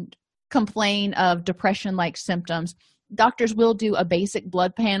and complain of depression-like symptoms, doctors will do a basic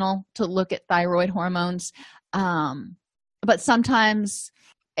blood panel to look at thyroid hormones, but sometimes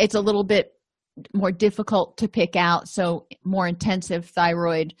it's a little bit more difficult to pick out, so more intensive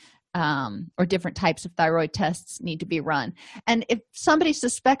thyroid or different types of thyroid tests need to be run. And if somebody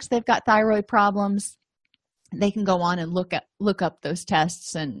suspects they've got thyroid problems, they can go on and look up those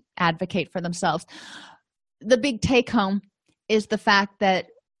tests and advocate for themselves. The big take-home is the fact that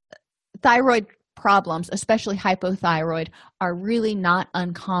thyroid problems, especially hypothyroid, are really not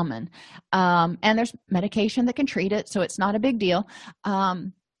uncommon. And there's medication that can treat it, so it's not a big deal.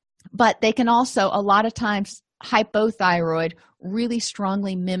 But they can also, a lot of times, hypothyroid really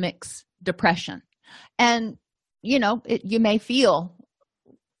strongly mimics depression. And, you may feel,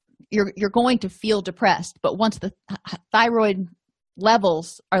 you're going to feel depressed, but once the thyroid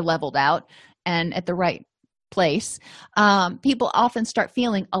levels are leveled out and at the right place, people often start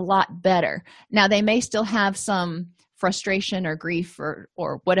feeling a lot better. Now, they may still have some frustration or grief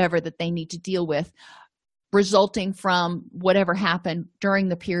or whatever that they need to deal with, resulting from whatever happened during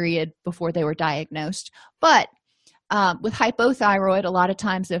the period before they were diagnosed. But with hypothyroid, a lot of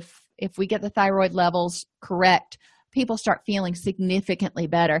times if we get the thyroid levels correct, people start feeling significantly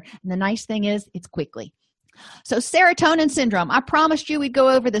better. And the nice thing is, it's quickly. So serotonin syndrome, I promised you we'd go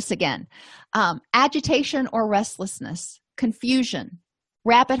over this again. Agitation or restlessness, confusion,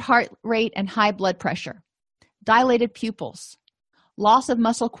 rapid heart rate and high blood pressure, dilated pupils, loss of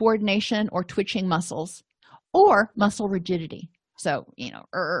muscle coordination or twitching muscles, or muscle rigidity. So,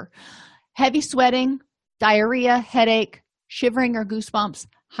 heavy sweating, diarrhea, headache, shivering or goosebumps,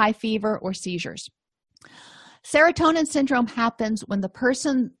 high fever, or seizures. Serotonin syndrome happens when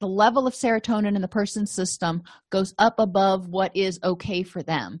the level of serotonin in the person's system goes up above what is okay for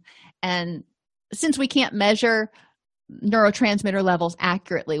them. And since we can't measure neurotransmitter levels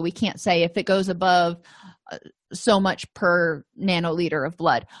accurately, we can't say if it goes above so much per nanoliter of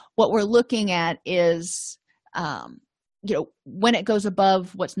blood. What we're looking at is, when it goes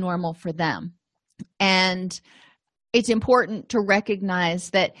above what's normal for them. And it's important to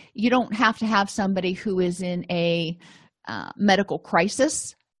recognize that you don't have to have somebody who is in a medical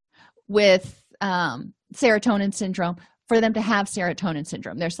crisis with serotonin syndrome for them to have serotonin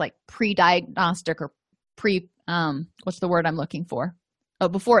syndrome. There's like pre-diagnostic or what's the word I'm looking for?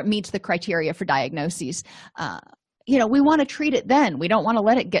 Before it meets the criteria for diagnoses. We want to treat it then. We don't want to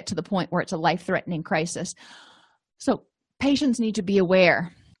let it get to the point where it's a life-threatening crisis. So patients need to be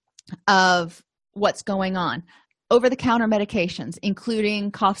aware of what's going on. Over-the-counter medications,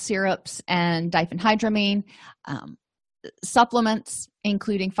 including cough syrups and diphenhydramine, supplements,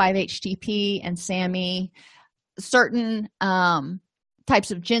 including 5-HTP and SAMe, certain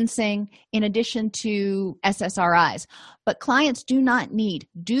types of ginseng, in addition to SSRIs. But clients do not need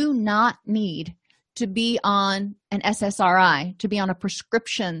to be on an SSRI, to be on a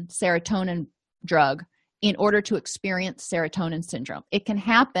prescription serotonin drug in order to experience serotonin syndrome. It can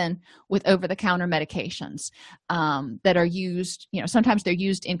happen with over-the-counter medications that are used, sometimes they're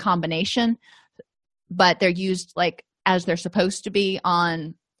used in combination, but they're used like as they're supposed to be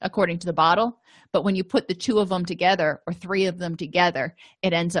on according to the bottle. But when you put the two of them together or three of them together,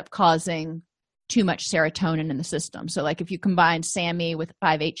 it ends up causing too much serotonin in the system. So like if you combine SAMe with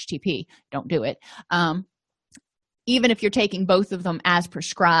 5-HTP, don't do it. Even if you're taking both of them as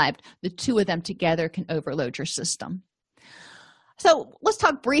prescribed, the two of them together can overload your system. So let's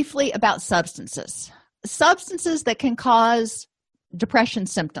talk briefly about substances. Substances that can cause depression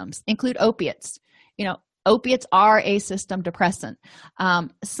symptoms include opiates. Opiates are a system depressant.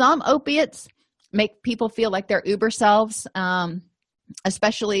 Some opiates make people feel like they're uber selves,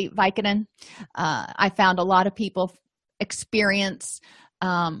 especially Vicodin. I found a lot of people experience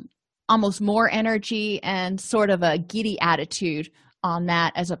almost more energy and sort of a giddy attitude on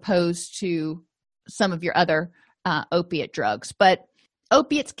that as opposed to some of your other opiate drugs. But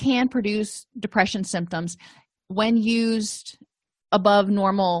opiates can produce depression symptoms. When used above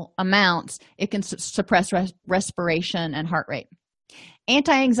normal amounts, it can suppress respiration and heart rate.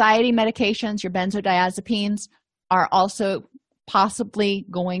 Anti-anxiety medications, your benzodiazepines, are also possibly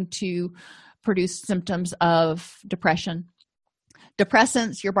going to produce symptoms of depression.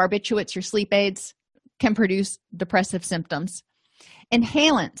 Depressants, your barbiturates, your sleep aids, can produce depressive symptoms.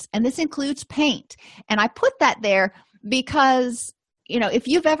 Inhalants, and this includes paint. And I put that there because, if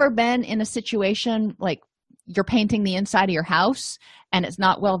you've ever been in a situation like you're painting the inside of your house and it's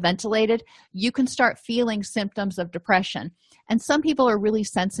not well ventilated, you can start feeling symptoms of depression. And some people are really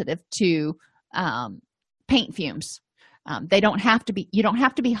sensitive to paint fumes. You don't have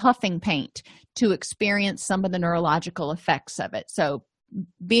to be huffing paint to experience some of the neurological effects of it. So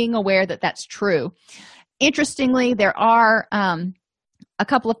being aware that that's true. Interestingly, there are a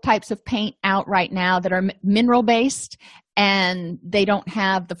couple of types of paint out right now that are mineral-based, and they don't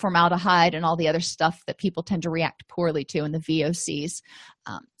have the formaldehyde and all the other stuff that people tend to react poorly to in the VOCs.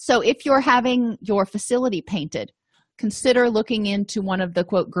 So if you're having your facility painted, consider looking into one of the,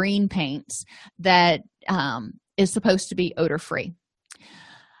 quote, green paints that is supposed to be odor-free.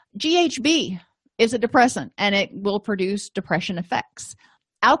 GHB is a depressant, and it will produce depression effects.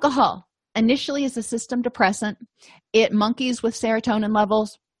 Alcohol initially is a system depressant. It monkeys with serotonin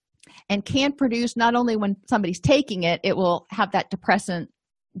levels and can produce, not only when somebody's taking it, it will have that depressant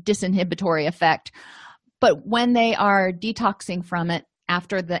disinhibitory effect, but when they are detoxing from it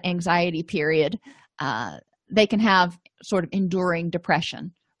after the anxiety period, they can have sort of enduring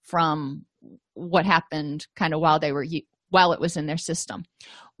depression from what happened kind of while it was in their system.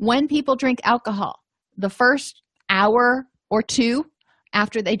 When people drink alcohol, the first hour or two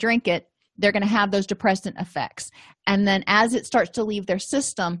after they drink it, they're going to have those depressant effects. And then as it starts to leave their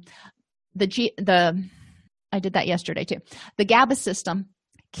system, I did that yesterday too. The GABA system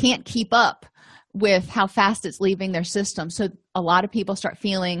can't keep up with how fast it's leaving their system. So a lot of people start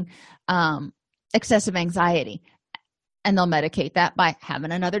feeling excessive anxiety, and they'll medicate that by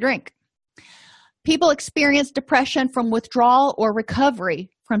having another drink. People experience depression from withdrawal or recovery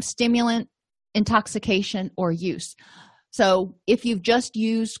from stimulant, intoxication, or use. So if you've just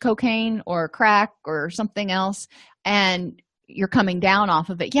used cocaine or crack or something else and you're coming down off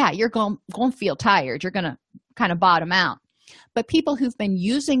of it, you're going to feel tired. You're going to kind of bottom out. But people who've been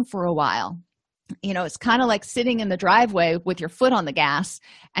using for a while, it's kind of like sitting in the driveway with your foot on the gas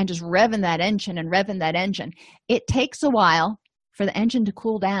and just revving that engine. It takes a while for the engine to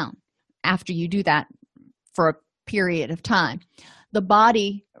cool down after you do that for a period of time. The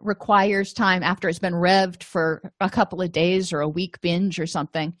body requires time after it's been revved for a couple of days or a week binge or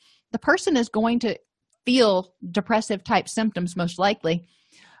something. The person is going to feel depressive type symptoms most likely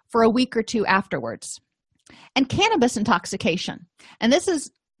for a week or two afterwards. And cannabis intoxication. And this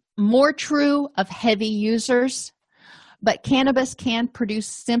is more true of heavy users, but cannabis can produce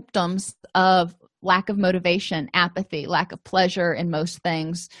symptoms of lack of motivation, apathy, lack of pleasure in most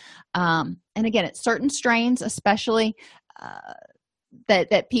things. And again, it's certain strains, especially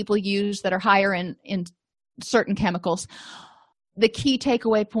that people use that are higher in certain chemicals. The key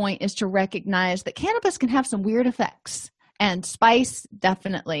takeaway point is to recognize that cannabis can have some weird effects, and spice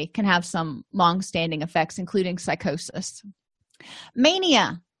definitely can have some long-standing effects, including psychosis.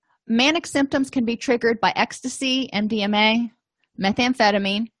 Mania. Manic symptoms can be triggered by ecstasy, MDMA,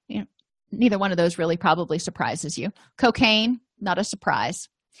 methamphetamine. Neither one of those really probably surprises you. Cocaine, not a surprise.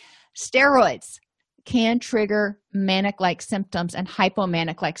 Steroids can trigger manic-like symptoms and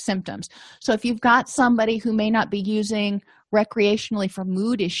hypomanic-like symptoms. So if you've got somebody who may not be using recreationally for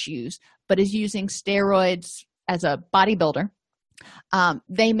mood issues, but is using steroids as a bodybuilder,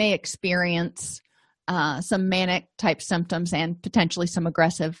 they may experience some manic-type symptoms and potentially some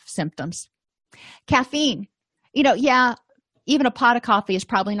aggressive symptoms. Caffeine. Even a pot of coffee is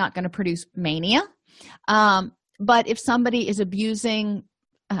probably not going to produce mania. But if somebody is abusing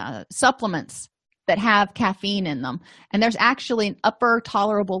supplements that have caffeine in them, and there's actually an upper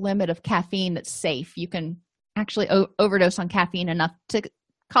tolerable limit of caffeine that's safe. You can actually overdose on caffeine enough to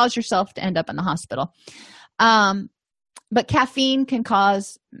cause yourself to end up in the hospital. But caffeine can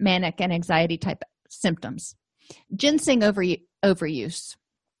cause manic and anxiety type symptoms. Ginseng overuse,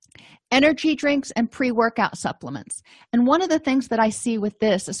 energy drinks, and pre-workout supplements. And one of the things that I see with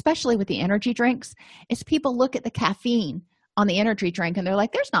this, especially with the energy drinks, is people look at the caffeine on the energy drink and they're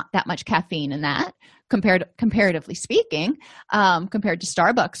like, there's not that much caffeine in that comparatively speaking, compared to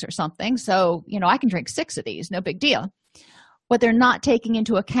Starbucks or something. So, I can drink 6 of these, no big deal. What they're not taking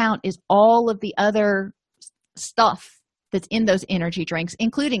into account is all of the other stuff that's in those energy drinks,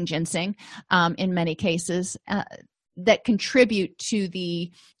 including ginseng, in many cases, that contribute to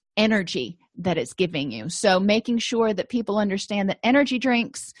the energy that it's giving you. So making sure that people understand that energy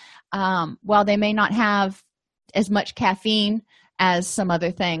drinks, while they may not have as much caffeine as some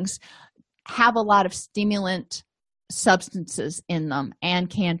other things, have a lot of stimulant substances in them and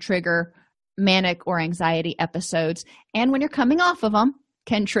can trigger manic or anxiety episodes. And when you're coming off of them,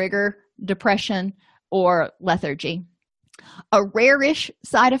 can trigger depression or lethargy. A rare-ish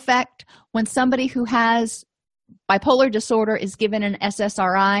side effect, when somebody who has bipolar disorder is given an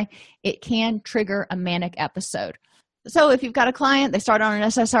SSRI, it can trigger a manic episode. So if you've got a client, they start on an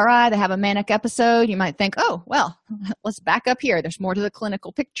SSRI, they have a manic episode, you might think, oh, well, let's back up here. There's more to the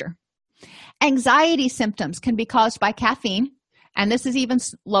clinical picture. Anxiety symptoms can be caused by caffeine, and this is even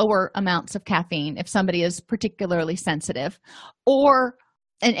lower amounts of caffeine if somebody is particularly sensitive, or,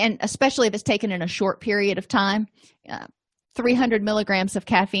 and especially if it's taken in a short period of time. 300 milligrams of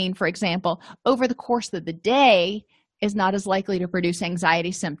caffeine, for example, over the course of the day is not as likely to produce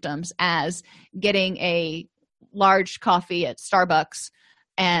anxiety symptoms as getting a large coffee at Starbucks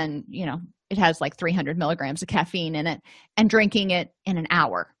and, it has like 300 milligrams of caffeine in it, and drinking it in an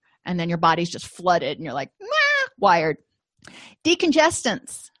hour. And then your body's just flooded and you're like, wired.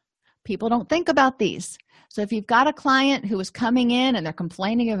 Decongestants. People don't think about these. So if you've got a client who is coming in and they're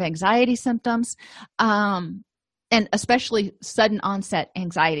complaining of anxiety symptoms, and especially sudden onset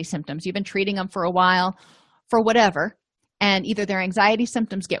anxiety symptoms, you've been treating them for a while for whatever, and either their anxiety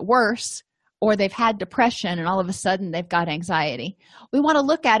symptoms get worse or they've had depression and all of a sudden they've got anxiety. We want to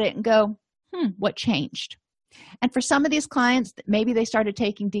look at it and go, what changed? And for some of these clients, maybe they started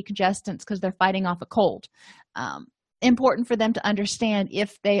taking decongestants because they're fighting off a cold. Important for them to understand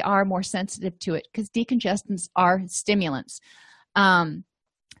if they are more sensitive to it, because decongestants are stimulants.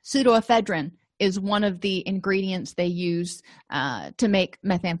 Pseudoephedrine is one of the ingredients they use to make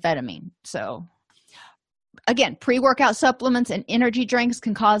methamphetamine. So again, pre-workout supplements and energy drinks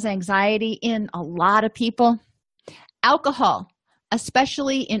can cause anxiety in a lot of people. Alcohol,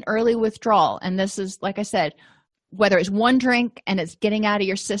 especially in early withdrawal, and this is, like I said, whether it's one drink and it's getting out of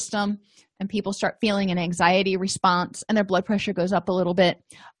your system and people start feeling an anxiety response and their blood pressure goes up a little bit,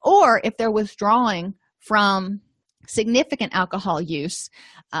 or if they're withdrawing from significant alcohol use,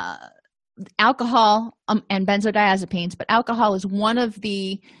 alcohol and benzodiazepines, but alcohol is one of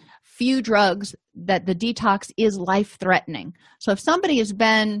the few drugs that the detox is life-threatening. So if somebody has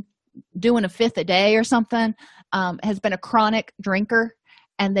been doing a 5th a day or something, has been a chronic drinker,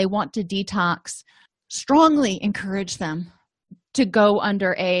 and they want to detox, strongly encourage them to go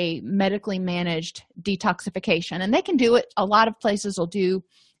under a medically managed detoxification. And they can do it. A lot of places will do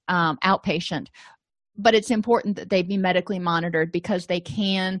outpatient, but it's important that they be medically monitored because they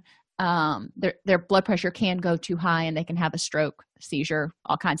can their blood pressure can go too high and they can have a stroke, seizure,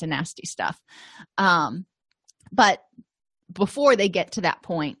 all kinds of nasty stuff. But before they get to that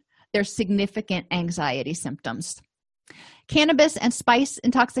point, there's significant anxiety symptoms. Cannabis and spice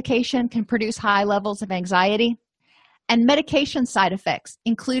intoxication can produce high levels of anxiety, and medication side effects,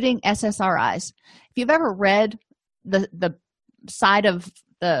 including SSRIs. If you've ever read the side of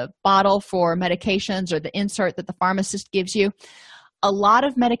the bottle for medications or the insert that the pharmacist gives you, a lot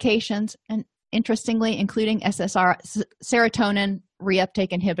of medications, and interestingly, including serotonin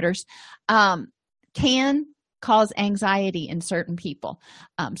reuptake inhibitors, can cause anxiety in certain people.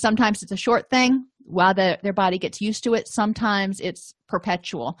 Sometimes it's a short thing while their body gets used to it. Sometimes it's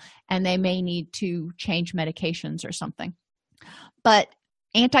perpetual and they may need to change medications or something. But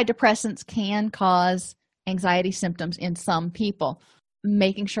antidepressants can cause anxiety symptoms in some people.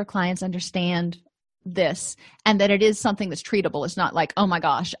 Making sure clients understand this and that it is something that's treatable. It's not like, oh my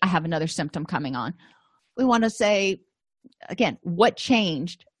gosh, I have another symptom coming on. We want to say, again, what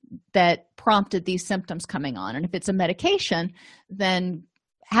changed that prompted these symptoms coming on? And if it's a medication, then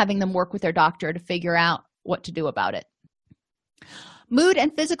having them work with their doctor to figure out what to do about it. Mood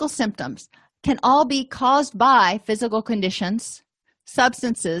and physical symptoms can all be caused by physical conditions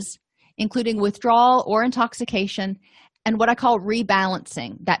substances, including withdrawal or intoxication, and what I call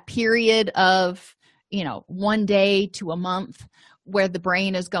rebalancing, that period of 1 day to a month where the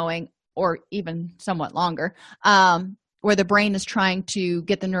brain is going, or even somewhat longer, where the brain is trying to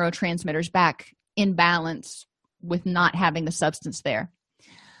get the neurotransmitters back in balance with not having the substance there.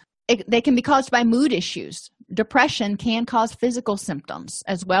 They can be caused by mood issues. Depression can cause physical symptoms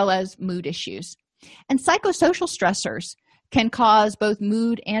as well as mood issues. And psychosocial stressors can cause both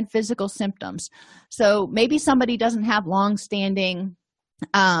mood and physical symptoms. So maybe somebody doesn't have long-standing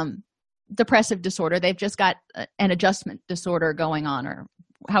depressive disorder. They've just got an adjustment disorder going on, or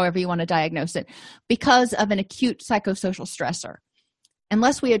however you want to diagnose it, because of an acute psychosocial stressor.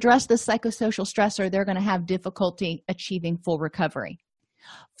 Unless we address this psychosocial stressor, they're going to have difficulty achieving full recovery.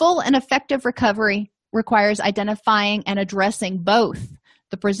 Full and effective recovery requires identifying and addressing both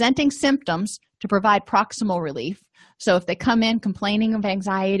the presenting symptoms to provide proximal relief. So if they come in complaining of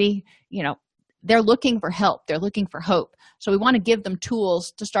anxiety, they're looking for help. They're looking for hope. So we want to give them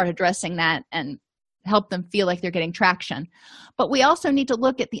tools to start addressing that and help them feel like they're getting traction. But we also need to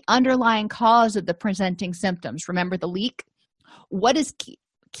look at the underlying cause of the presenting symptoms. Remember the leak? What is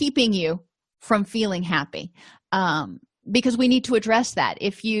keeping you from feeling happy? Because we need to address that.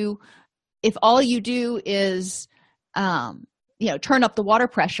 If all you do is turn up the water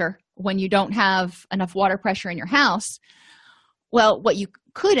pressure when you don't have enough water pressure in your house, well, what you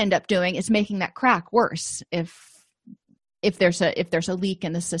could end up doing is making that crack worse if there's a leak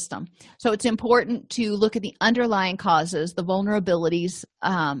in the system. So it's important to look at the underlying causes, the vulnerabilities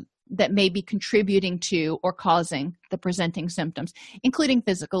that may be contributing to or causing the presenting symptoms, including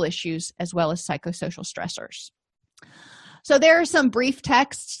physical issues as well as psychosocial stressors. So there are some brief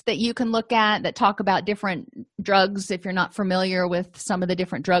texts that you can look at that talk about different drugs if you're not familiar with some of the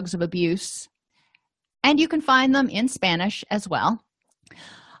different drugs of abuse. And you can find them in Spanish as well.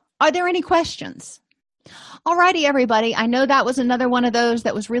 Are there any questions? Alrighty, everybody. I know that was another one of those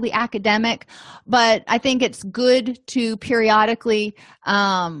that was really academic, but I think it's good to periodically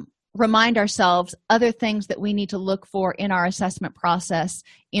remind ourselves other things that we need to look for in our assessment process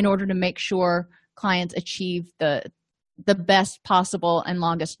in order to make sure clients achieve the best possible and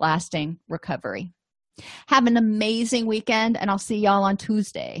longest lasting recovery. Have an amazing weekend, and I'll see y'all on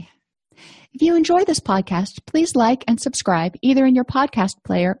Tuesday. If you enjoy this podcast, please like and subscribe either in your podcast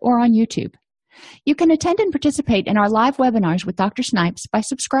player or on YouTube. You can attend and participate in our live webinars with Dr. Snipes by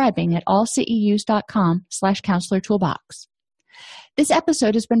subscribing at allceus.com/counselor toolbox. This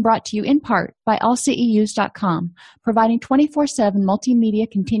episode has been brought to you in part by allceus.com, providing 24/7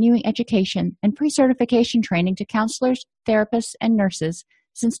 multimedia continuing education and pre-certification training to counselors, therapists, and nurses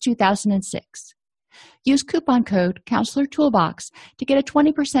since 2006. Use coupon code Counselor Toolbox to get a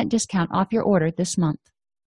 20% discount off your order this month.